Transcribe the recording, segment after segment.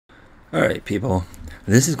Alright, people,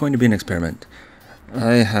 this is going to be an experiment.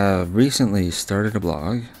 I have recently started a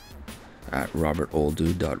blog at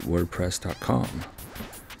robertolddude.wordpress.com.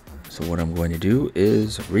 So what I'm going to do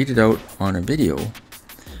is read it out on a video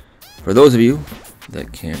for those of you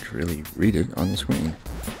that can't really read it on the screen,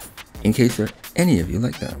 in case there are any of you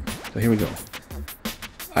like that. So here we go.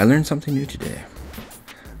 I learned something new today.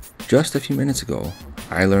 Just a few minutes ago,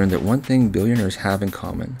 I learned that one thing billionaires have in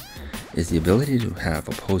common is the ability to have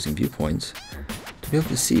opposing viewpoints, to be able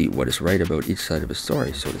to see what is right about each side of a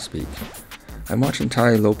story, so to speak. I'm watching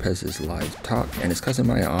Tai Lopez's live talk, and his cousin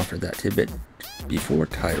Maya offered that tidbit before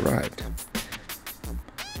Tai arrived.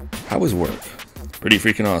 How was work? Pretty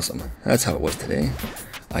freaking awesome. That's how it was today.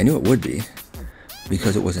 I knew it would be,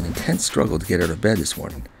 because it was an intense struggle to get out of bed this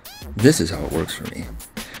morning. This is how it works for me.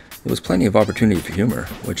 There was plenty of opportunity for humor,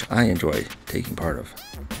 which I enjoy taking part of.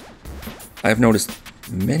 I have noticed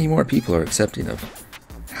many more people are accepting of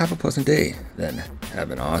 "have a pleasant day" than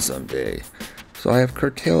 "have an awesome day." So I have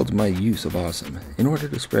curtailed my use of awesome in order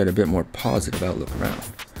to spread a bit more positive outlook around.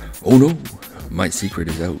 Oh no, my secret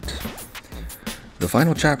is out. The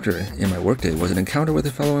final chapter in my workday was an encounter with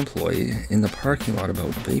a fellow employee in the parking lot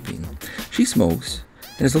about vaping. She smokes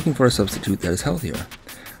and is looking for a substitute that is healthier.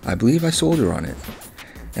 I believe I sold her on it,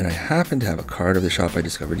 and I happen to have a card of the shop I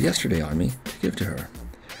discovered yesterday on me to give to her.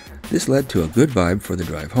 This led to a good vibe for the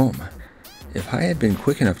drive home. If I had been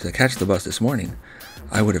quick enough to catch the bus this morning,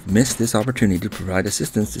 I would have missed this opportunity to provide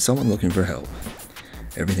assistance to someone looking for help.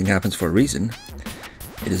 Everything happens for a reason.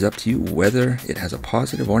 It is up to you whether it has a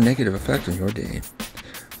positive or negative effect on your day.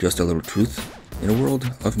 Just a little truth in a world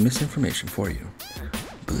of misinformation for you.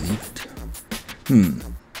 Believe it.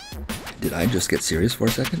 Did I just get serious for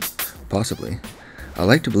a second? Possibly. I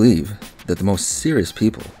like to believe that the most serious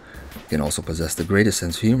people can also possess the greatest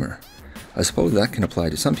sense of humor. I suppose that can apply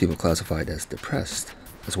to some people classified as depressed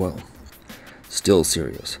as well. Still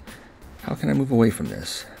serious. How can I move away from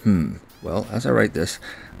this? Well, as I write this,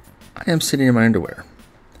 I am sitting in my underwear.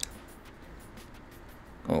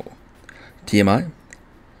 Oh. TMI?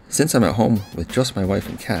 Since I'm at home with just my wife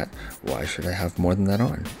and cat, why should I have more than that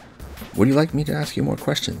on? Would you like me to ask you more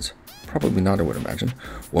questions? Probably not, I would imagine.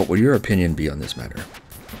 What would your opinion be on this matter?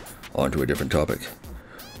 On to a different topic.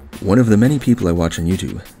 One of the many people I watch on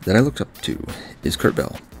YouTube that I looked up to is Kurt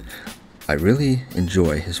Bell. I really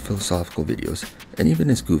enjoy his philosophical videos, and even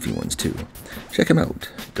his goofy ones too. Check him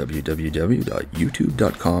out,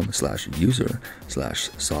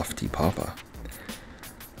 www.youtube.com/user/softypapa.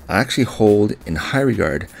 I actually hold in high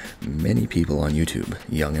regard many people on YouTube,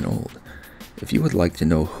 young and old. If you would like to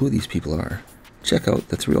know who these people are, check out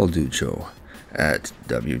The 3 Old Dude Show at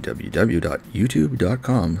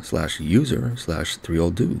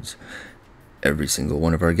www.youtube.com/user/3olddudes. Every single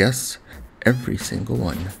one of our guests, every single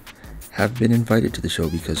one, have been invited to the show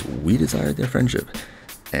because we desire their friendship,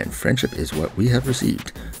 and friendship is what we have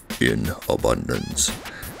received in abundance.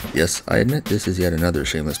 Yes, I admit this is yet another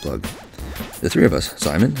shameless plug. The three of us,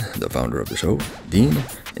 Simon, the founder of the show, Dean,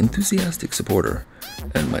 enthusiastic supporter,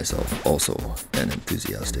 and myself, also an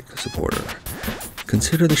enthusiastic supporter,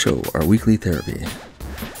 consider the show our weekly therapy.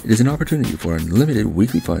 It is an opportunity for unlimited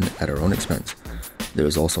weekly fun at our own expense. There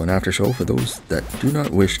is also an after show for those that do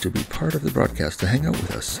not wish to be part of the broadcast to hang out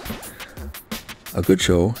with us. A good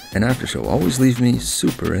show and after show always leave me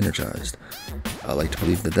super energized. I like to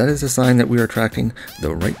believe that is a sign that we are attracting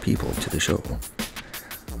the right people to the show.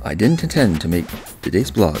 I didn't intend to make today's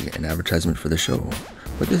blog an advertisement for the show,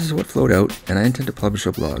 but this is what flowed out, and I intend to publish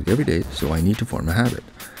a blog every day, so I need to form a habit.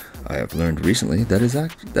 I have learned recently that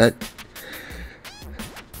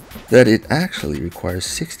it actually requires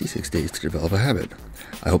 66 days to develop a habit.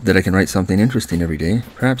 I hope that I can write something interesting every day,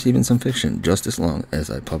 perhaps even some fiction, just as long as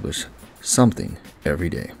I publish something every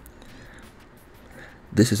day.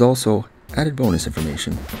 This is also added bonus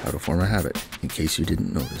information how to form a habit, in case you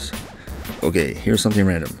didn't notice. Okay, here's something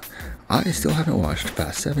random. I still haven't watched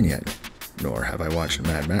Fast 7 yet, nor have I watched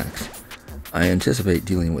Mad Max. I anticipate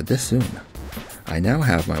dealing with this soon. I now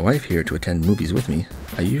have my wife here to attend movies with me.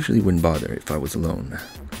 I usually wouldn't bother if I was alone.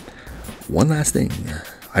 One last thing.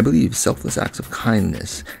 I believe selfless acts of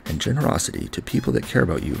kindness and generosity to people that care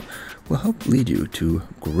about you will help lead you to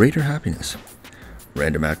greater happiness.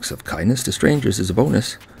 Random acts of kindness to strangers is a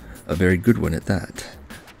bonus, a very good one at that.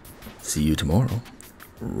 See you tomorrow.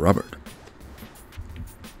 Robert.